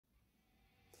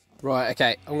Right,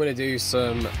 okay, I'm going to do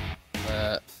some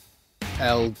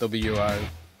LWO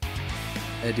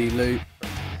Eddie loop.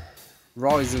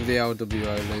 Rise of the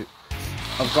LWO loop.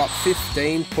 I've got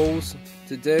 15 pulls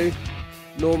to do.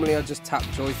 Normally I just tap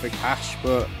Joy for cash,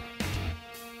 but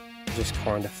I just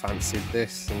kind of fancied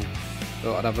this and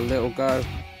thought I'd have a little go.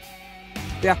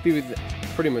 Be happy with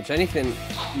pretty much anything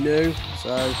new,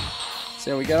 so see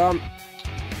how we get on.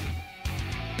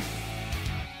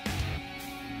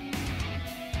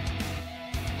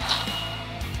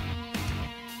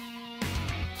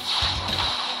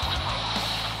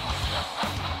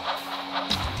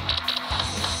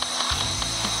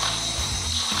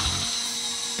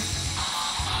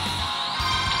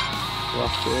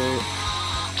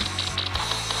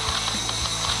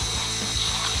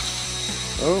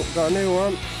 Oh, got a new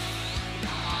one.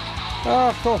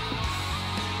 Oh, cool.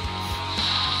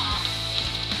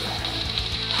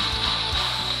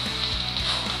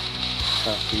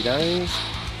 Happy days.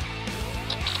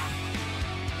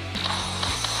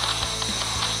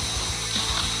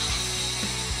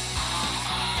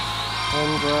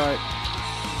 And right.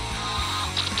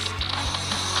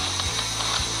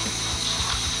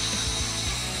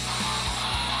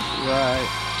 Right.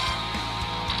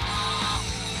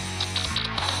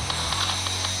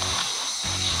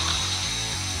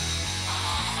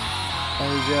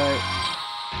 AJ.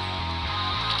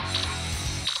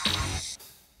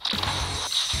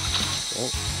 Oh.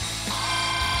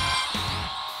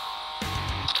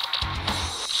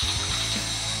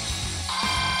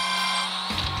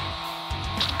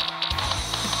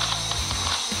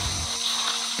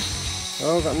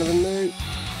 Oh, got another new.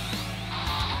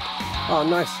 Oh,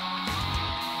 nice.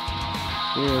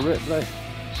 Yeah, Ripley.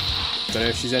 Don't know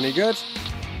if she's any good.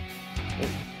 Oh,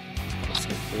 let's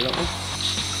get through that one.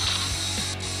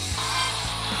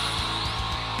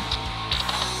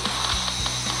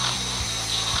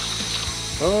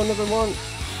 Oh, another one.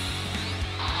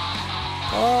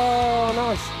 Oh,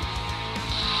 nice.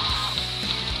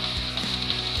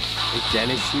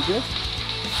 Again, is she good?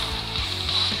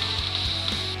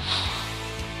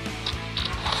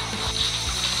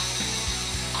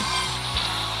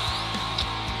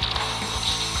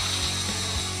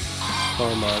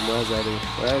 Come on, where's Eddie?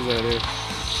 Where's Eddie?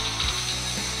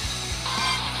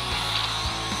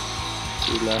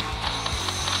 She left.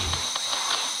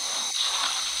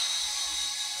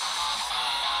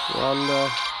 Wanda.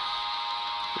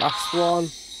 Last one.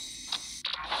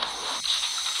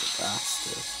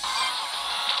 Bastard.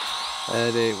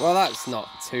 Eddie. Well, that's not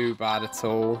too bad at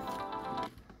all.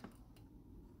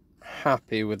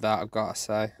 Happy with that, I've got to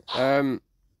say.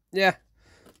 Yeah.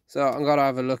 So I'm gonna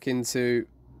have a look into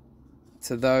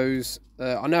those.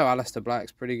 I know Aleister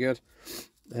Black's pretty good,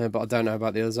 but I don't know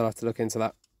about the others. I'll have to look into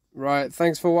that. Right,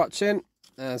 thanks for watching.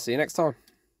 See you next time.